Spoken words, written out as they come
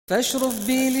فاشرف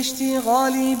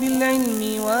بالاشتغال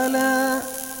بالعلم ولا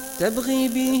تبغي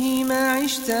به ما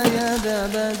عشت يا ذا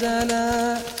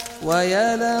بدلا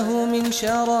ويا له من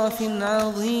شرف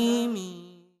عظيم.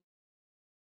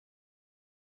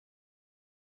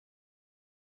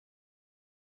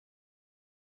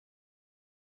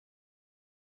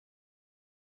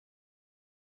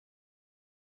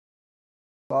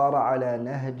 صار على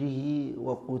نهجه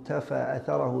وقتفى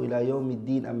أثره إلى يوم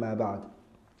الدين أما بعد.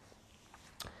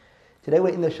 Today we're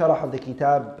in the sharh of the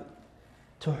kitab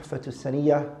تحفة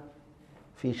السنية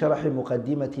في شرح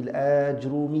مقدمة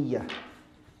الآجرومية,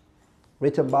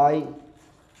 written by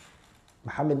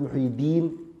Muhammad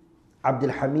Muhyiddin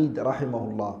Abdul Hamid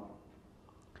rahimahullah.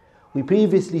 We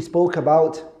previously spoke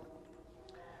about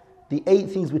the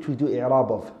 8 things which we do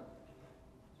i'rab of.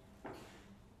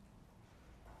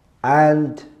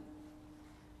 And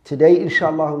today,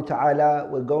 inshallah ta'ala,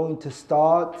 we're going to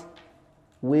start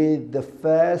with the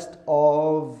first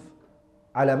of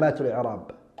alamatul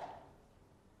i'rab.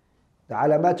 The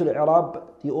alamatul i'rab,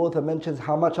 the author mentions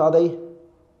how much are they?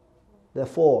 They're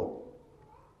 4.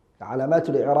 The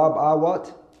alamatul i'rab are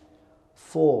what?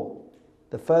 4.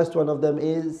 The first one of them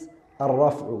is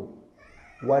al-raf'u,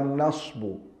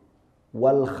 wal-nasbu,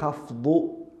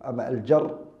 wal-khafdu,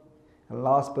 al-jar, and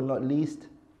last but not least,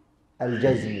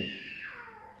 al-jazm.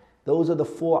 Those are the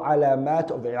 4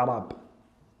 alamat of i'rab.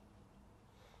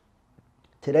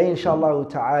 Today, inshallah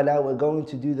ta'ala, we're going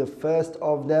to do the first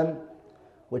of them,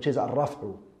 which is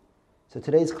al-raf'u. So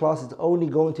today's class is only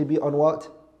going to be on what?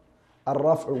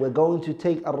 Al-raf'u. We're going to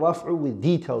take al-raf'u with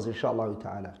details, inshallah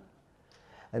ta'ala.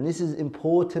 And this is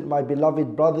important, my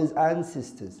beloved brothers and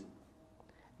sisters,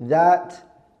 that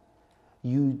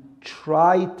you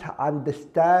try to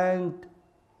understand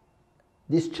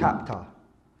this chapter,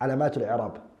 Alamatul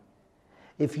I'rab.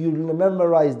 If you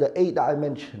memorize the 8 that I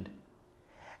mentioned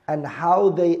and how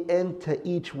they enter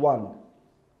each one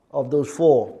of those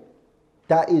 4,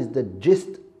 that is the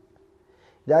gist,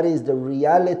 that is the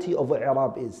reality of what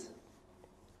I'rab is.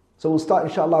 So we'll start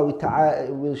inshallah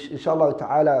ta'ala,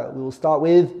 we will start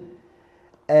with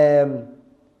Al-Raf'u.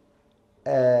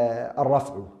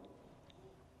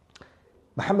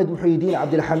 Muhammad Muhyiddin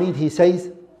Abdul Hamid, he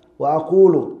says,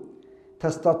 وَأَقُولُ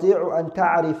تستطيع أن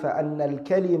تعرف أن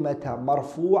الكلمة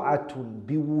مرفوعة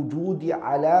بوجود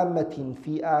علامة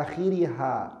في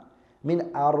آخرها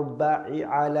من 4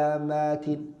 علامات,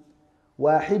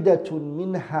 واحدة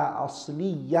منها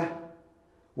أصلية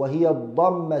وهي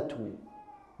الضمة,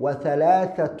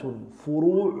 و3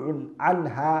 فروع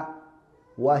عنها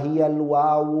وهي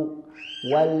الواو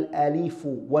والألف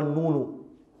والنون.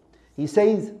 He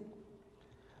says,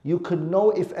 you could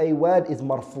know if a word is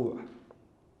marfu'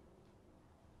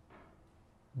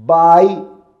 by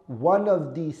one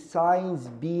of the signs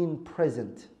being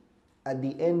present at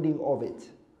the ending of it.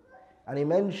 And he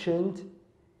mentioned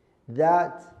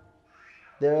that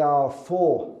there are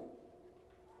 4.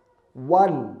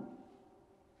 1,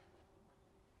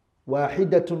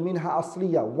 واحدة منها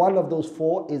أصلية. One of those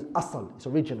 4 is asl, it's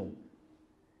original.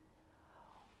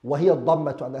 وهي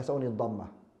الضمة, and that's only الضمة.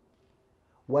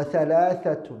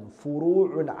 و3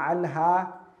 فروع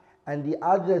عنها, and the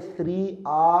other 3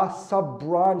 are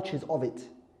sub-branches of it,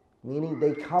 meaning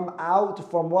they come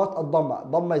out from what? Al-Dhamma.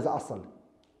 Dhamma is asl.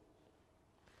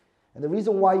 And the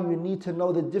reason why you need to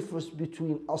know the difference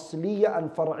between asliya and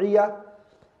far'iyya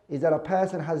is that a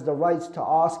person has the rights to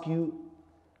ask you,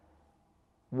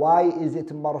 why is it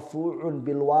marfu'un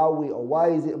bil wawi, or why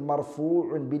is it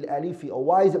marfu'un bil alifi, or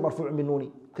why is it marfu'un bil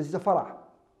nuni? Because it's a fara'.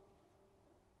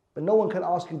 But no one can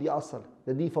ask you the asl,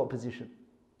 the default position.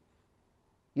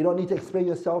 You don't need to explain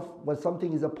yourself. When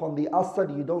something is upon the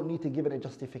asl, you don't need to give it a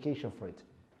justification for it.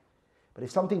 But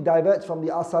if something diverts from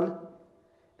the asl,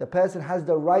 the person has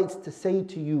the rights to say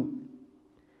to you,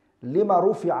 lima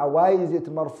rufi'a, why is it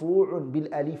marfu'un bil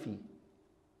alifi?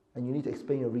 And you need to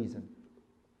explain your reason.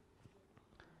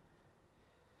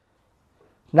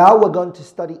 Now we're going to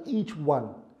study each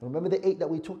one. Remember the 8 that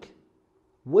we took?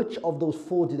 Which of those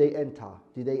 4 do they enter?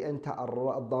 Do they enter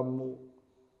al-dhammu,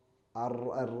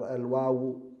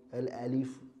 al-wawu, al-alif,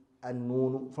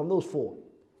 al-noon? From those 4,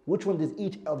 which one does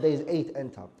each of these 8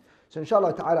 enter? So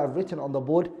inshallah ta'ala, I've written on the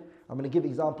board. I'm going to give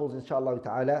examples inshallah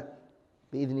ta'ala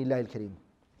bi-idhnillah al-kareem.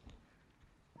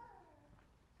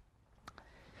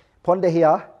 Ponder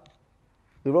here,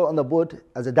 we wrote on the board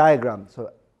as a diagram.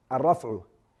 So al-raf'u,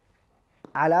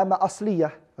 alama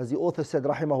asliya, as the author said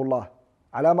rahimahullah.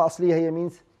 Alama asliya here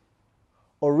means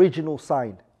original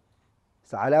sign.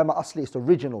 So alama asli is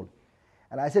original.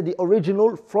 And I said the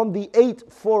original, from the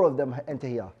 8, 4 of them enter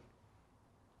here.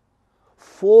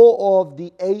 4 of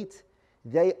the 8,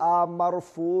 they are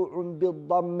marfu'un bil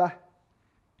dhammah.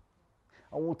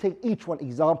 And we'll take each one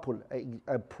example,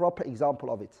 a proper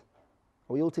example of it.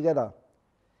 Are we all together?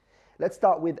 Let's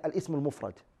start with al-ism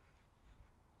al-mufrad.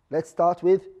 Let's start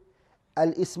with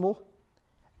al-ism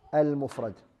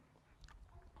al-mufrad.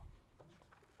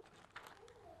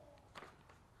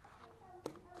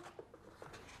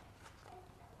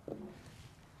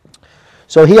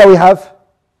 So here we have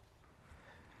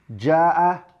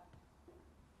جاء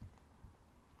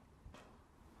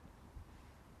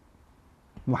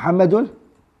محمد.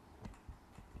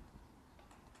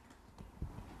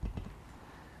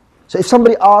 So if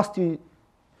somebody asked you,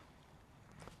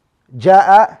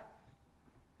 جاء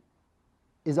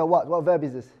is a what? What verb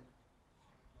is this?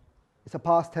 It's a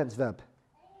past tense verb.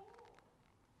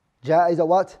 جاء is a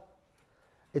what?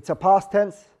 It's a past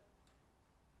tense.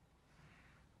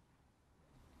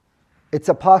 It's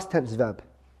a past tense verb.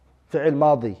 فعل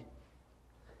ماضي.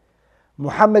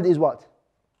 Muhammad is what?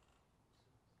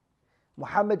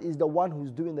 Muhammad is the one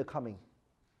who's doing the coming.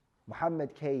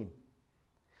 Muhammad came.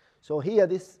 So here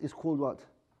this is called what?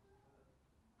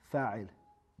 Fa'il.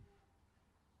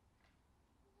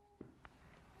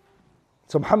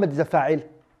 So Muhammad is a fa'il.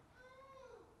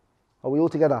 Are we all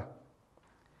together?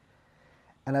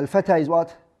 And al-fata is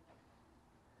what?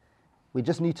 We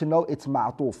just need to know it's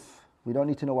ma'atuf. We don't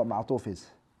need to know what ma'atuf is.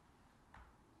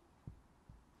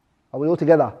 Are we all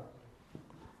together?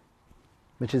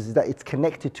 Which is that it's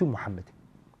connected to Muhammad.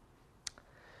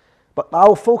 But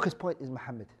our focus point is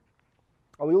Muhammad.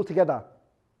 Are we all together?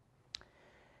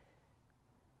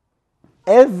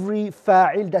 Every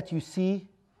fa'il that you see,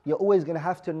 you're always going to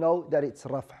have to know that it's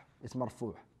raf', it's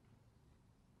marfu'.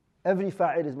 Every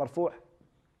fa'il is marfu'.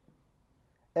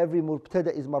 Every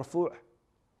mubtada is marfu'.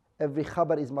 Every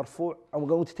khabar is marfu'. And we're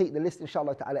going to take the list,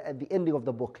 inshallah ta'ala, at the ending of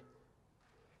the book.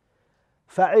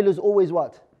 Fa'il is always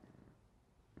what?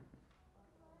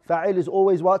 Fa'il is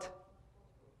always what?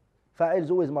 Fa'il is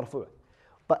always marfu'.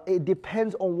 But it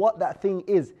depends on what that thing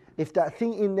is. If that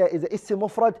thing in there is an ism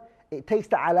mufrad, it takes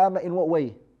the alama in what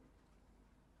way?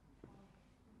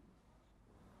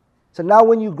 So now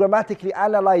when you grammatically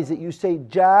analyze it, you say,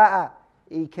 Ja'a,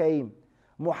 he came.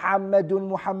 Muhammadun,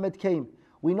 Muhammad came.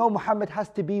 We know Muhammad has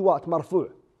to be what? Marfu'.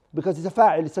 Because it's a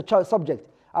fa'il, it's a subject.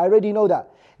 I already know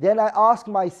that. Then I ask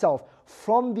myself,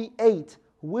 from the 8,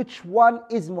 which one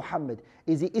is Muhammad?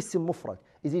 Is he ism mufrad?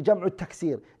 Is he jam'u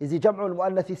taksir? Is he jam'u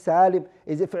al-mu'annath salim?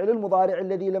 Is it fi'l al-mudari'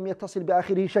 alladhi lam yattasil bi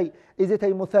akhirih shay? Is it a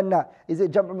muthanna? Is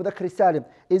it jam'u mudhakkar salim?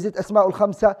 Is it asma'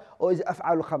 al-khamsa? Or is it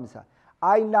af'al al-khamsa?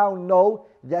 I now know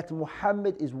that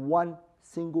Muhammad is one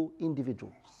single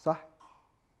individual. Sah?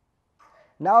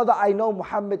 Now that I know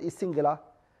Muhammad is singular,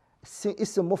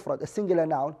 ism mufrad, a singular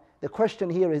noun, the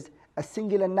question here is, a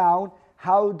singular noun,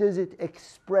 how does it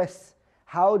express,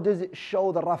 how does it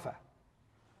show the rafa?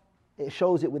 It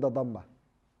shows it with a dhamma.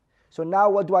 So now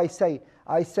what do I say?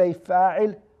 I say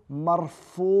fa'il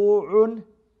marfu'un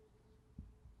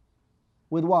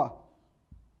with what?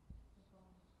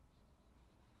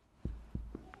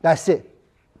 That's it.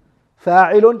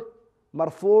 Fa'ilun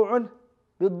marfu'un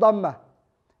with dhamma.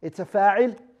 It's a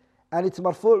fa'il and it's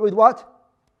marfu' with what?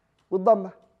 With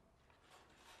dhamma.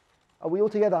 Are we all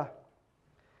together?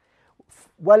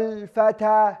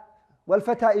 Wal-fata.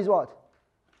 Wal-fata is what?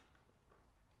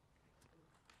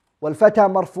 والفتى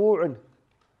مرفوع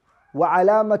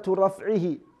وعلامة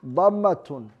رفعه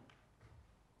ضمة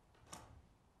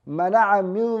منع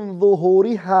من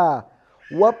ظهورها.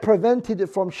 What prevented it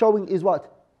from showing is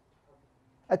what?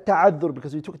 التعذر,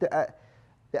 because we took the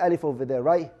alif over there,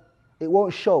 right? It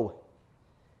won't show.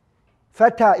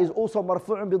 فتى is also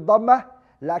مرفوع بالضمة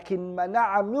لكن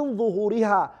منع من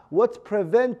ظهورها. What's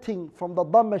preventing from the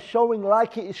dhamma showing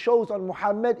like it shows on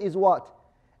Muhammad is what?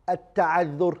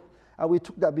 التعذر. And we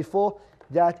took that before,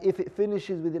 that if it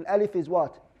finishes with an alif is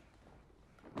what?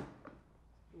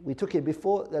 We took it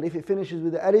before, that if it finishes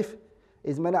with the alif,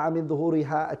 is منع من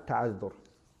ظهورها التعذر.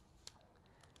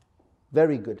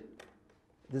 Very good.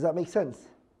 Does that make sense?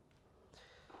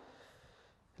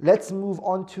 Let's move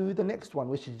on to the next one,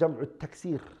 which is جمع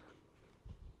التكسير.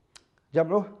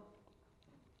 جمع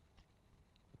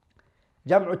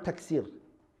التكسير.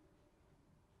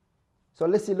 So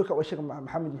let's see, look at what Shaykh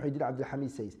Muhammad Muhyiddin Abdul Hamid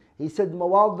says. He said,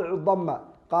 مواضع الضمة.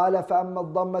 قال فأما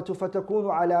الضمة فتكون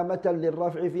علامة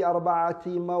للرفع في 4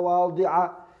 مواضع: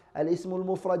 الاسم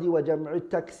المفرد وجمع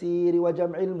التكسير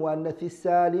وجمع المؤنث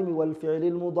السالم والفعل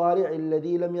المضارع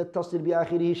الذي لم يتصل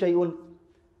بآخره شيء.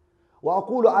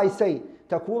 وأقول, I say,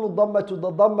 تكون الضمة,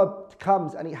 the ضمة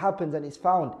comes and it happens and is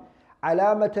found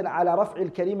علامة على رفع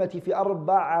الكلمة في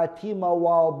 4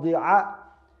 مواضع,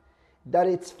 that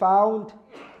it's found.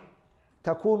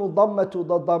 تكون الضمة,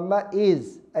 the dhamma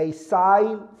is a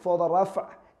sign for the raf'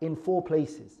 in 4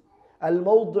 places.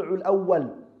 الموضع الأول,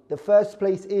 the first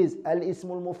place is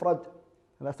الاسم المفرد,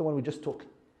 and that's the one we just took.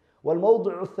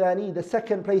 والموضع الثاني, the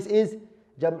second place is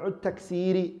جمع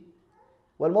التكسير.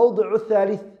 والموضع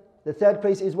الثالث, the third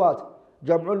place is what?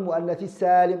 جمع المؤنث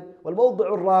السالم.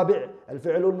 والموضع الرابع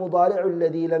الفعل المضارع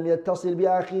الذي لم يتصل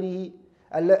بآخره,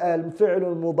 الفعل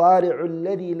المضارع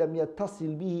الذي لم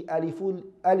يتصل به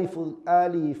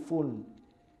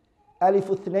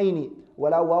ألف اثنين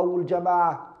ولا واو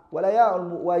الجماعة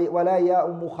ولا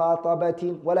ياء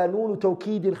مخاطبة ولا نون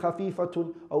توكيد خفيفة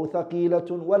أو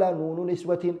ثقيلة ولا نون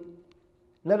نسوة.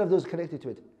 None of those are connected to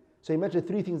it. So he mentioned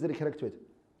three things that are connected to it.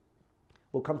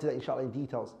 We'll come to that inshallah in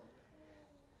details.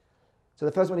 So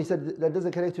the first one he said that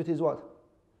doesn't connect to it is what?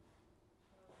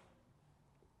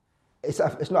 It's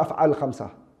not أفعال الخمسة.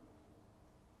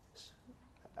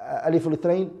 ألف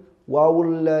الاثنين واو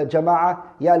الجماعة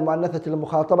ياء المؤنثة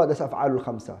المخاطبة, that's أفعال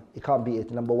الخمسة. It can't be it,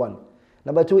 number one.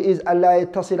 Number two is ألا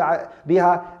يتصل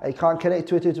بها, I can't connect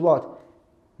to it is what?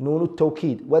 نون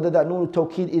التوكيد. Whether that نون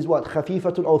التوكيد is what?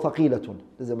 خفيفة أو ثقيلة,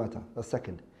 doesn't matter. That's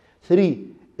second.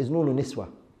 Three is نون النسوة.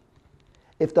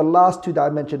 If the last two that I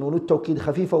mentioned, نون التوكيد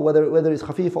خفيفة, whether it's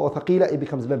خفيفة or ثقيلة, it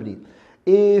becomes مبني.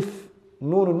 If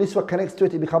نون النسوة connects to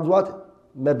it, it becomes what?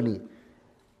 مبني.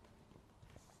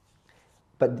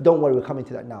 But don't worry, we're coming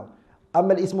to that now.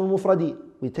 أما الاسم المفرد,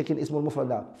 we're taking اسم المفرد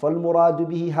now. فالمراد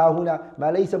به ها هنا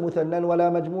ما ليس مثنى ولا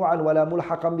مجموعا ولا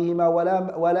ملحقا بهما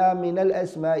ولا من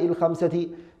الأسماء الخمسة,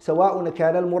 سواء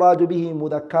كان المراد به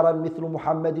مذكرا مثل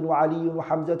محمد وعلي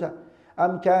وحمزة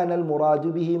أم كان المراد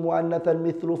به مؤنثا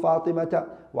مثل فاطمة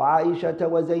وعائشة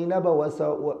وزينب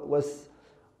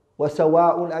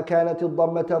وسواء أكانت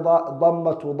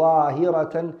الضمة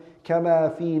ظاهرة كما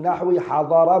في نحو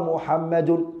حضر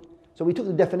محمد. So we took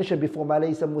the definition before, ما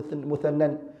ليس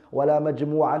مثنى ولا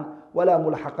مجموعا ولا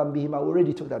ملحقا بهما. We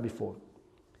already took that before.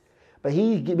 But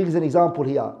he gives an example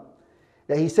here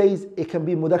that he says it can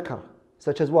be mudakkar,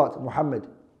 such as what? Muhammad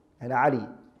and Ali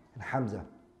and Hamza.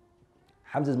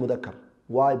 Hamza is mudakkar.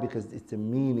 Why? Because it's the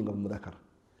meaning of mudakkar.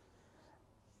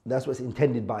 That's what's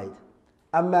intended by it.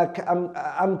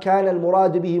 أم كان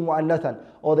المراد به مؤنثا,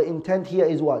 or the intent here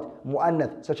is what?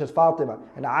 مؤنث, such as Fatima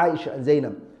and Aisha and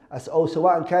Zainab. أو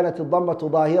سواء كانت الضمة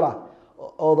ظاهرة,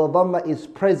 or the dhamma is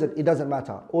present, it doesn't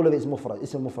matter. All of it is mufrad,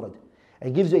 it's a mufrad. He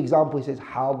gives you an example, he says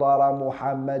حضر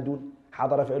محمد,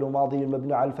 حضر فعل ماضي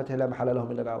مبني على الفتح لا محل له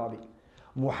من الإعراب.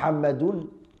 محمد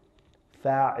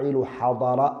فاعل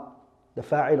حضر, the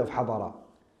فاعل of حضر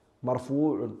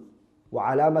مرفوع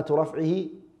وعلامة رفعه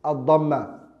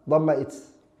الضمة, ضمة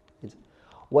it's.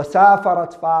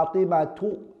 وسافرت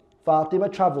فاطمة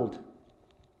traveled.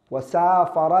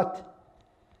 وسافرت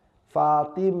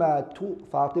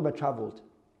فاطمة traveled.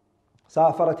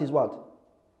 سافرت is what?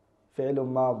 فعل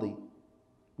ماضي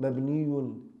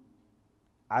مبني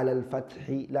على الفتح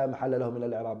لا محل له من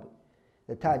الإعراب.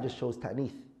 The ta just shows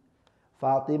تأنيث.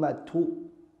 فاطمة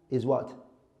is what?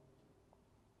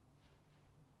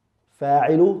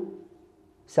 فاعل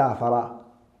سافر.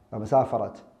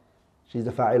 سافرت, she's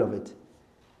the فاعل of it.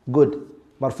 Good.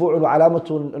 مرفوع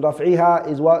وعلامة رفعها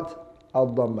is what?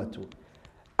 الضمة.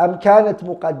 أم كانت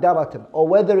مقدرة, or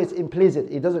whether it's implicit,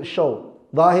 it doesn't show.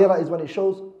 ظاهرة is when it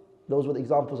shows. Those were the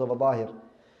examples of a ظاهر.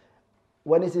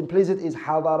 When it's implicit is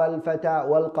حضر الفتى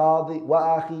والقاضي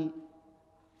وأخي.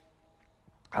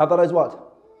 حضر is what?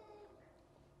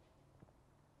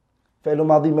 فعل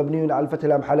ماضي مبني على الفتح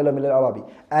لا محل له من الإعراب.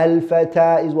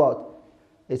 الفتى is what?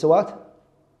 It's a what?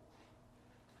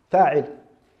 فاعل.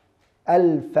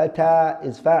 الفتى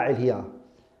is فاعل here.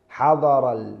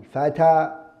 حضر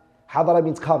الفتى, حضر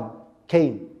means come,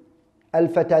 came.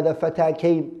 الفتى, the fatah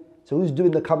came. So who's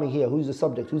doing the coming here? Who's the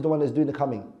subject? Who's the one that's doing the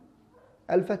coming?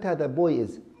 الفتى, the boy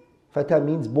is. Fatah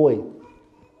means boy.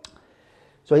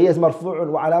 So he is مرفوع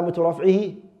وعلامة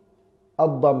رفعه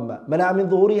الضمة منع من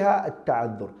ظهورها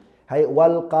التعذر. هي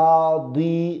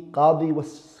والقاضي, قاضي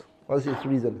what's its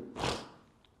reason?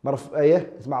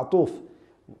 it's معطوف,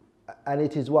 and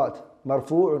it is what?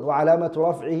 مرفوع وعلامة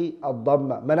رفعه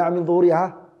الضمة منع من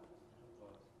ظهورها.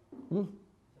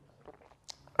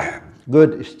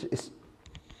 Good. It's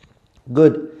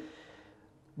good.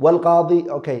 والقاضي,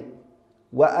 okay.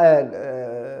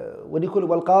 What do you call it?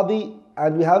 والقاضي,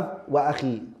 and we have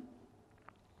وأخي.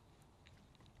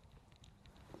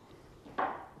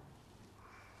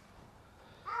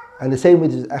 And the same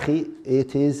with أخي,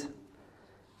 it is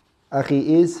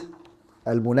أخي is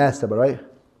المناسبة, right?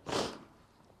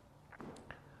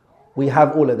 We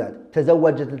have all of that.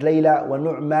 تزوجت ليلى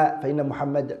ونعمة فإن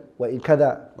محمد وإن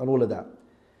كذا, and all of that.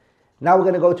 Now we're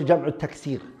going to go to جمع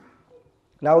التكسير.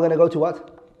 Now we're going to go to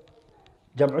what?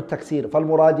 جمع التكسير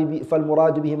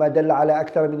فالمراد به ما دل على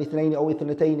أكثر من اثنين أو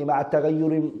اثنتين مع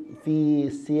التغير في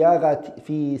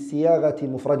صياغة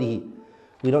مفرده.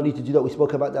 We don't need to do that. We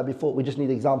spoke about that before. We just need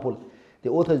an example. The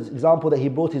author's example that he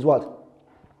brought is what?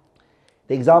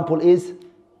 The example is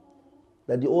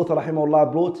that the author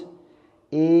rahimahullah brought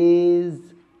is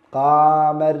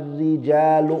قام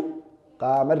الرجال.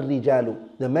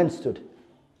 The men stood.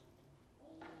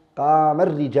 قام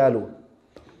الرجال.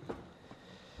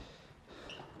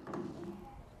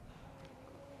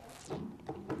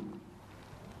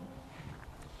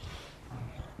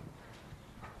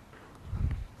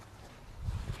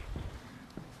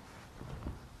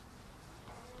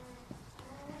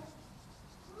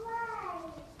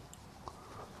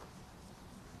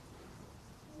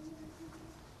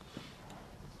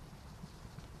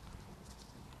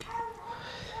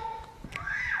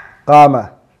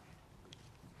 قام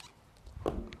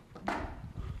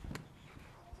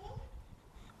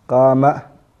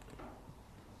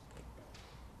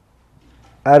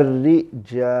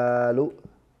الرجال.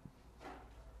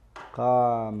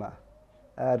 قام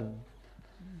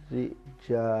الرجال.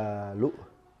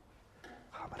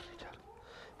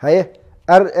 Hey,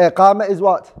 قام is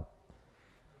what?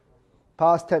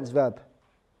 Past tense verb.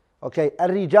 Okay,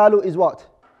 الرجال is what?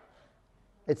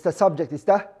 It's the subject, it's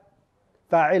the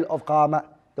fa'il of qama,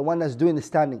 the one that's doing the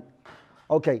standing.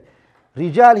 Okay,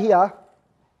 rijal here,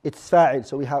 it's fa'il.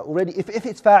 So we have already, if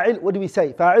it's fa'il, what do we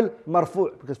say? Fa'il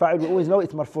marfu', because fa'il we always know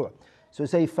it's marfu'. So we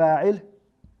say fa'il,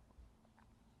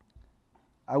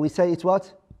 and we say it's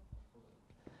what?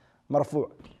 Marfu'.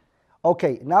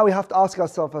 Okay, now we have to ask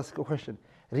ourselves a question.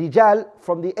 Rijal,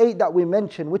 from the 8 that we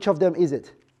mentioned, which of them is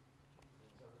it?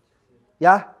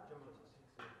 Yeah?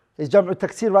 It's Jam'u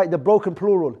Taksir, right? The broken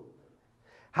plural.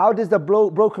 How does the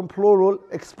broken plural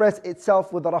express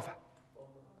itself with the rafa?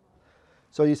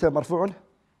 So you say marfu'un.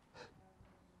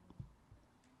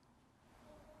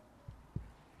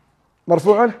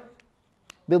 Marfu'un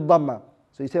bil-dhamma.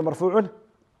 So you say marfu'un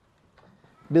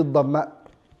bil-dhamma.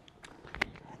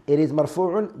 It is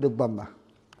marfu'un bil-dhamma.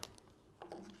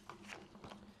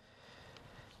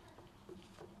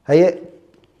 Hey,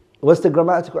 what's the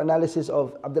grammatical analysis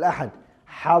of Abdul Ahad?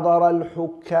 حضر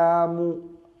الحكام.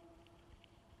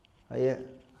 هيا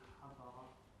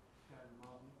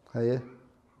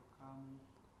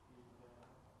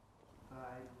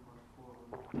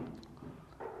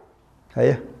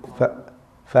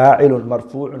فاعل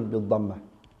مرفوع بالضمة.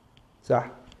 صح.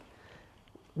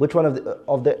 Which one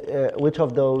which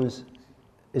of those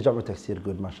is جمع تكسير?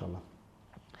 Good, ما شاء الله.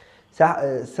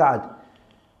 سعد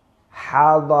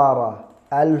حضر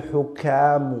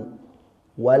الحكام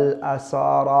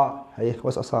والأسارى. هيا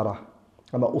what's أسارى?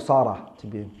 أما أسارى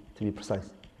to be precise.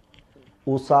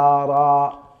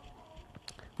 Usara.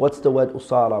 What's the word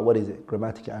usara? What is it?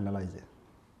 Grammatically analyze it.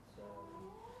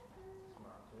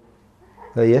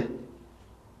 هيا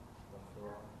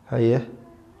هيا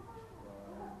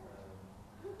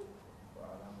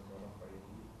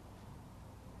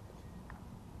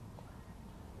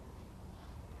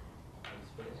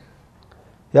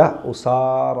يا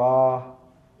أسارى.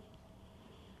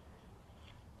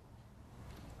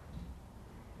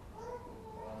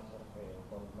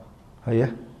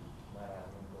 هيا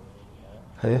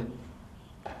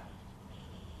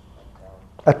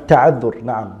التعذر.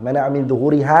 نعم، منع من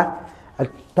ظهورها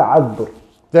التعذر.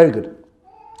 Very good.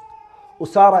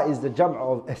 Usara is the jam'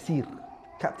 of asir,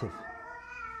 captive.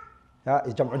 Yeah,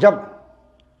 it's jam'.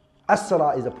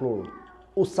 Asra is a plural.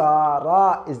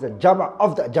 Usara is the jam'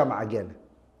 of the jam' again.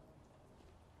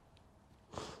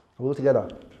 We'll go together.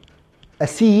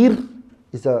 Asir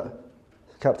is a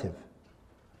captive.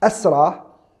 Asra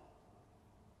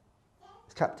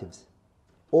is captives.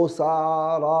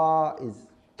 Usara is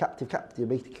captive.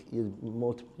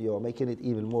 You're making it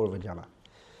even more of a jama.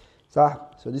 So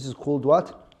this is called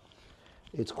what?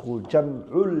 It's called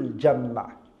jam'ul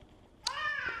jam'a.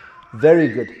 Very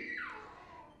good.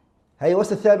 Hey, what's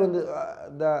the third one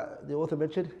the author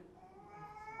mentioned?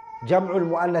 Jam'ul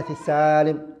mu'annath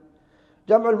salim.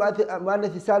 Jam'ul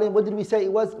mu'annath salim, what did we say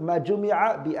it was? ما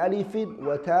جمع بألف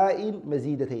وتاء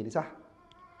مزيدتين. صح؟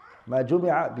 ما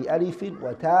جمع بألف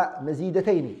وتاء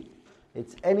مزيدتين.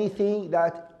 It's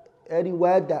any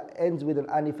word that ends with an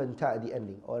alif and ta at the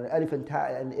ending, or an alif and ta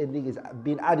and ending is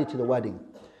being added to the wording.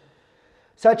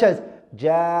 Such as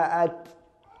جاءت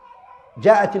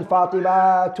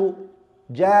الفاطمات.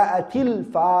 جاءت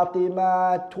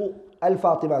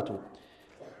الفاطمات.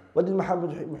 What did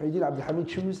Muhyiddin Abdul Hamid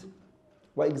choose?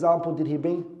 What example did he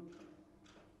bring?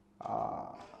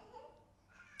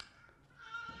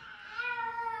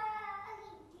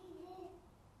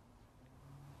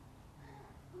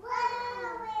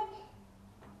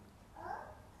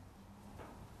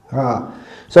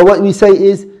 So what we say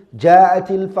is جاءت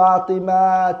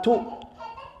الفاطمات.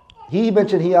 He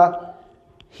mentioned here,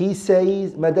 he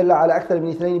says ما دل على أكثر من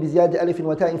اثنين بزيادة ألف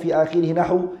وتاء في آخره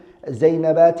نحو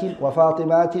زينبات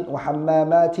وفاطمات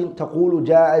وحمامات تقول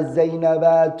جاء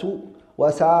الزينبات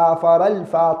وسافر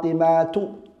الفاطمات.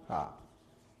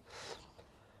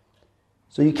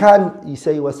 So you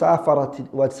say وسافرت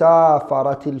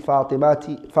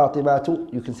الفاطمات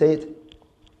فاطمات, you can say it.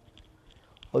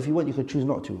 Or if you want, you can choose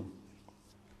not to.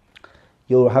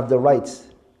 You'll have the rights.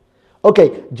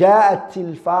 Okay, جاءت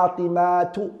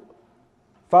الفاطمات.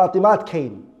 Fatimat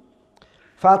came.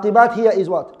 Fatimat here is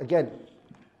what? Again,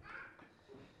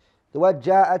 the word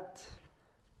جاءت.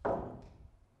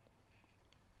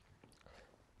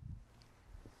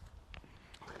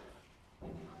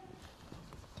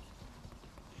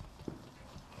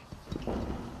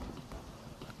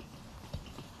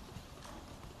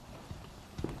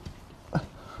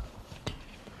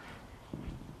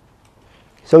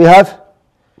 So we have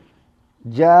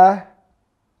جاء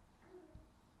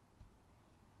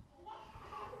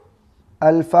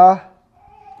الفا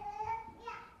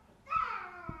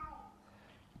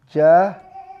جاء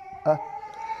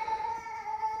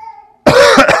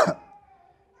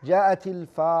جاءت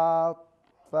الفاطمات.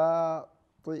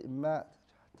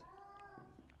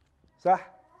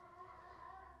 صح؟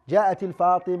 جاءت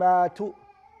الفاطمات.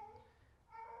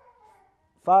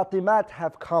 Fatimat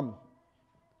have come.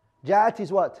 جاءت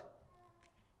is what?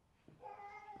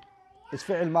 It's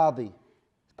فعل ماضي,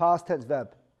 past tense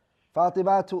verb.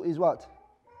 فاطمات is what?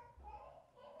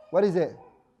 What is it?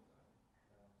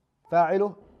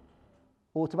 فاعله.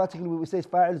 Automatically we say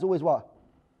فاعل is always what?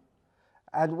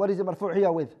 And what is it مرفوع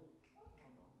here with?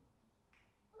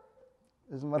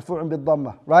 It's مرفوع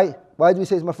بالضمة, right? Why do we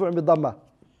say it's مرفوع بالضمة?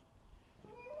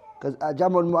 Because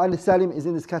جمع المؤنث السالم is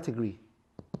in this category.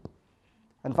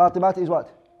 And فاطمات is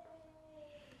what?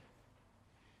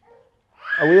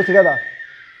 Are we all together?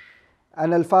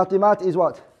 And al-Fatimat is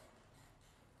what?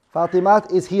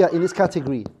 Fatimat is here in this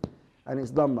category. And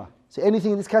it's Dhamma. So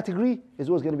anything in this category is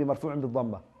always going to be marfu'un bil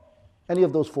Dhamma. Any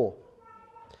of those four.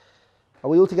 Are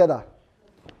we all together?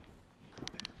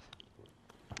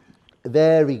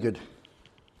 Very good.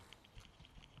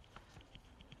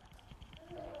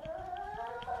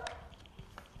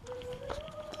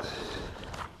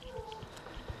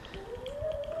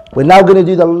 We're now going to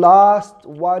do the last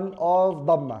one of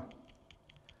Dhamma,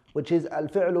 which is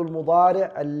الفعل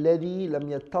المضارع الذي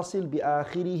لم يتصل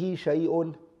بآخره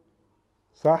شيء.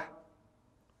 صح؟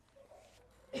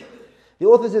 The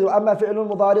author says وأما فعل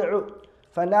المضارع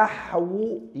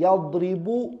فنحو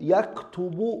يضرب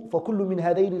يكتب فكل من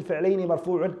هذين الفعلين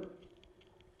مرفوع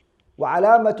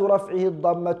وعلامة رفعه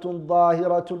الضمة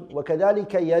ظاهرة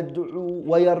وكذلك يدعو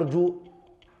ويرجو.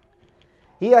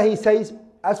 Here he says,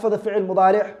 as for the فعل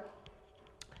مضارع,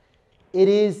 it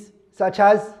is such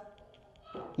as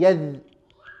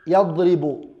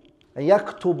يضرب and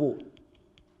يكتب.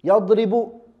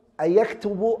 يضرب and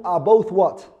يكتب are both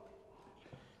what?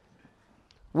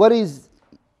 What is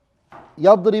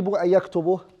يضرب and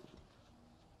يكتب?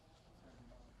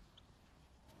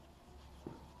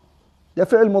 ده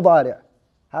فعل مضارع.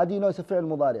 How do you know it's a فعل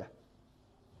مضارع?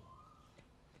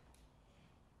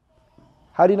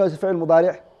 How do you know it's a فعل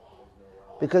مضارع?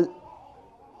 Because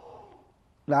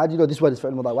now how do you know this word is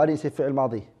فعل مضارع? Why didn't you say فعل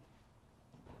ماضي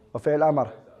or فعل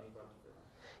أمر?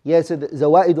 Yeah, so the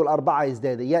زوائد الأربعة is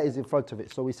there. The ya is in front of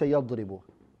it. So we say يضرب.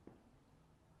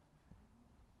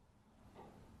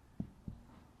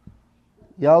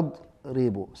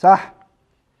 يضرب. صح?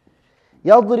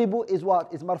 يضرب is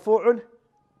what? Is مرفوع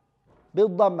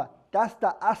بالضمة. That's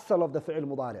the asal of the فعل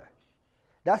مضارع.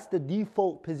 That's the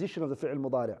default position of the فعل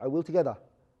مضارع. Are we all together?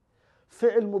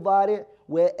 فعل مضارع,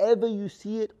 wherever you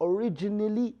see it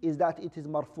originally, is that it is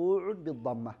مرفوع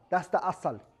بالضمة. That's the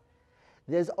asal.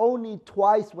 There's only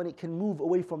twice when it can move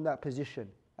away from that position.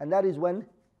 And that is when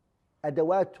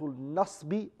أدوات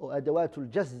النصب or أدوات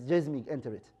الجزم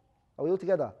enter it. Are we all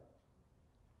together?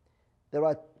 There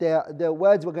are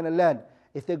words we're going to learn.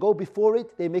 If they go before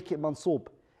it, they make it mansub.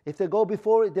 If they go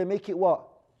before it, they make it what?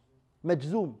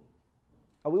 Majzoom.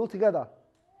 Are we all together?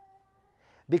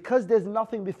 Because there's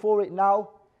nothing before it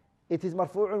now, it is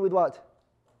marfu'un with what?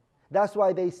 That's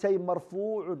why they say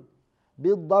marfu'un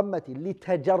bil-dhammati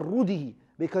li-tajarrudihi,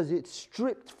 because it's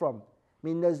stripped from. I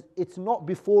mean, it's not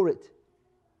before it.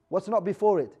 What's not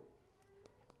before it?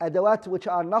 Adawat which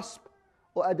are nasb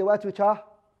or adawat which are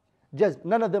jazm.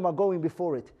 None of them are going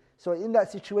before it. So in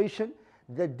that situation,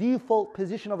 the default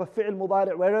position of a fi'l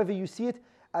mudari', wherever you see it,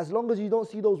 as long as you don't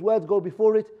see those words go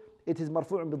before it, it is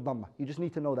marfu'un bil-dhamma. You just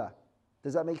need to know that.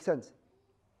 Does that make sense?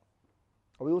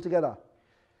 Are we all together?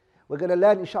 We're going to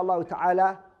learn, inshallah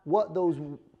ta'ala, what those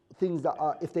things that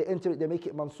are, if they enter it, they make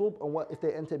it mansub, and what if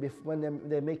they enter when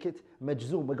they make it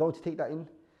majzoom. We're going to take that in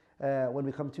when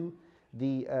we come to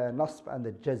the nasb and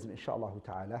the jazm, inshallah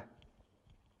ta'ala.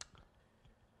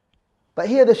 But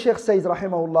here the Shaykh says,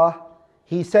 rahimahullah,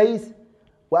 he says,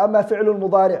 وَأَمَّا فِعْلُ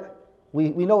الْمُضَارِعِ.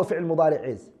 We know what فعل مضارع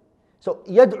is. So,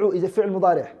 يدعو is a فعل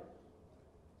مضارع.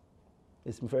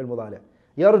 اسم فعل مضارع.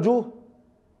 يرجو,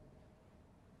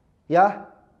 yeah.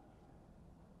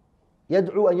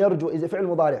 يدعو and يرجو is a فعل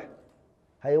مضارع.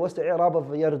 هي what's the إعراب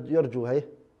of يرجو هي؟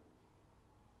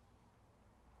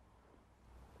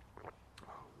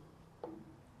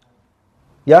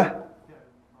 يا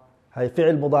هي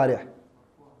فعل مضارع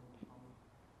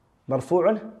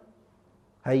مرفوع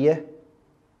هي.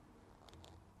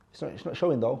 It's not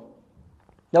showing though.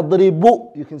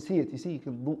 يضرب, you can see it. You see,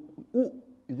 you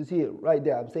can see it right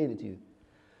there. I'm saying it to you.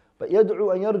 But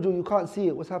يدعو and يرجو, you can't see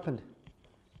it. What's happened?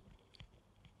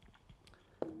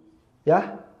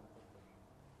 Yeah?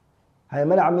 هي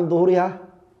منع من ظهورها.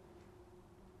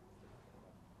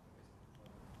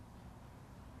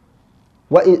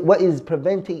 What is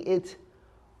preventing it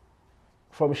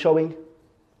from showing?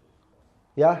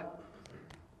 Yeah?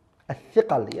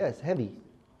 الثقل, yes, heavy.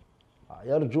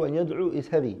 يرجو and يدعو is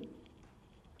heavy.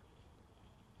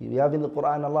 You have in the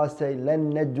Quran Allah say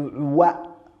لن ندعو.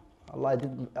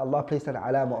 Allah placed an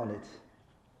alama on it.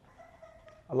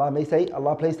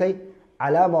 Allah placed a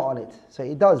alama on it. So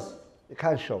it does, it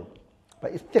can show.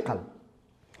 But it's thiqal.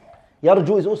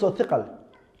 Yarju is also thiqal.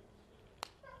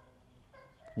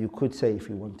 You could say if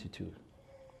you wanted to.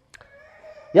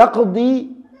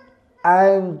 Yaqdi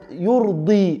and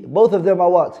yurdi, both of them are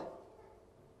what?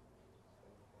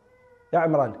 Ya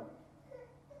Imran.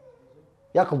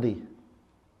 Yaqdi.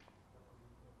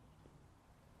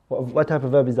 What type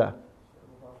of verb is that?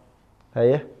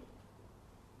 هي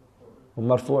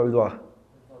ومرفوع بالواو.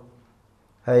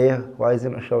 هي, why is it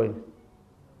not showing?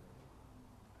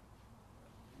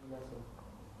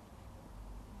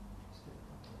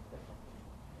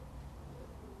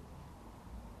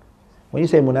 When you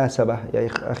say munasabah, ya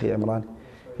akhi Imran,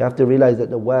 you have to realize that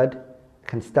the word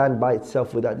can stand by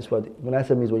itself without this word.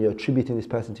 Munasabah means when you're attributing this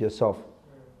person to yourself.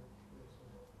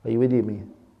 Are you with me?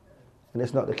 And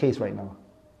that's not the case right now.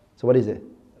 So what is it?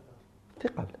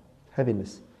 Thiqal,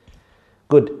 heaviness.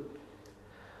 Good.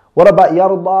 What about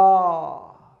yarda?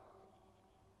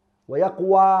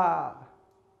 ويقوى.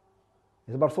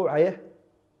 Is it مرفوع هي?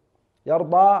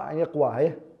 يرضى and يقوى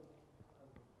هي.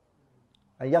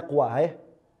 and يقوى هي.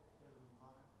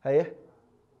 هي.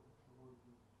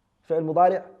 فعل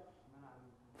مضارع.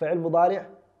 فعل مضارع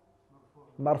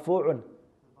مرفوع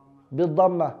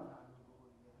بالضمة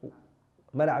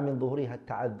منع من ظهورها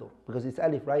التعذر, because it's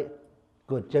alif, right?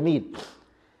 Good, جميل,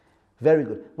 very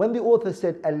good. When the author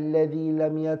said الذي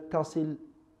لم يتصل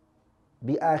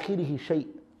بآخره شيء,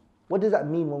 what does that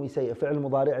mean when we say a فعل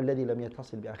مضارع الذي لم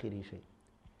يتصل بآخره شيء?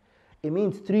 It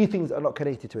means three things are not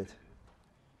connected to it.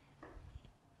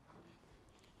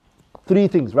 Three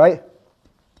things, right?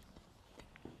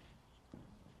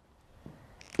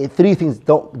 Three things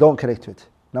don't connect to it.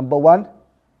 Number one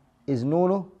is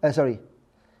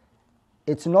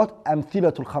it's not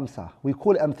amthilatul khamsa. We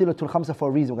call it amthilatul khamsa for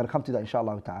a reason. We're going to come to that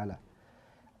inshallah ta'ala.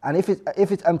 And if it's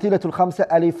amthilatul khamsa,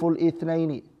 aliful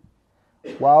ithnaini,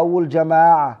 wawul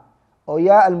jama'a, or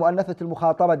ya al mu'annathatul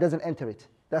mukhataba doesn't enter it.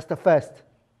 That's the first.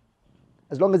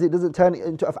 As long as it doesn't turn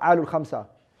into af'alul khamsa.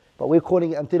 But we're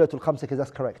calling it amthilatul khamsa because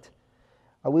that's correct.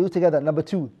 Are we all together? Number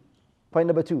two. Point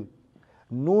number two.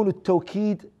 Noon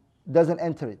al-tawkeed doesn't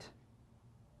enter it.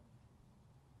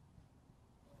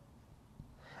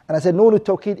 And I said noon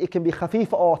al-tawkeed, it can be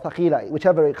khafifa or thaqila,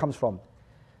 whichever it comes from.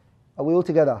 Are we all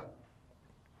together?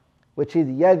 Which is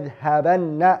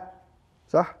yadhhabanna.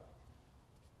 Sah?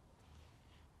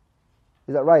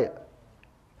 Is that right?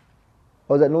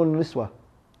 Or is that noon al-niswa?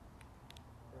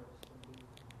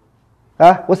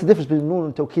 What's the difference between noon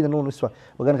al-tawkeed and noon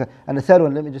al-niswa? And the third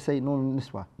one, let me just say noon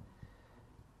al-niswa.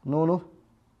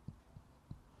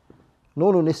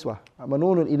 Noon niswa,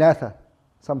 noon inatha,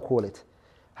 some call it.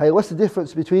 Hey, what's the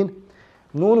difference between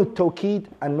noon al-tawkeed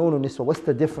and noon niswa? What's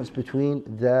the difference between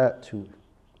the two?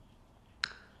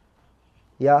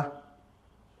 Yeah?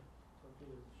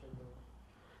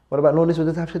 What about noon niswa?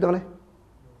 Doesn't have shadda on it?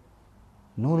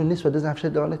 Noon niswa doesn't have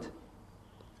shadda on it?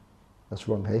 That's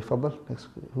wrong. Hey, Fadl. Next,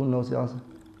 who knows the answer?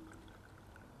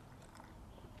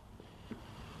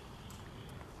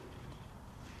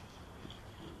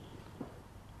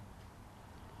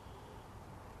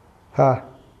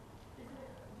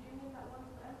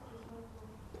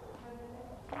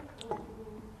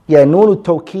 Yeah, Noon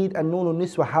al-Tawqeed and Noon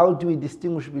al-Niswa, how do we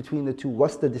distinguish between the two?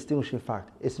 What's the distinguishing fact?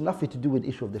 It's nothing to do with the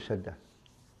issue of the shadda.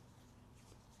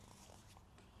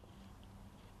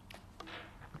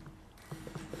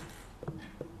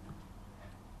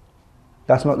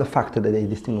 That's not the factor that they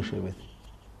distinguish it with.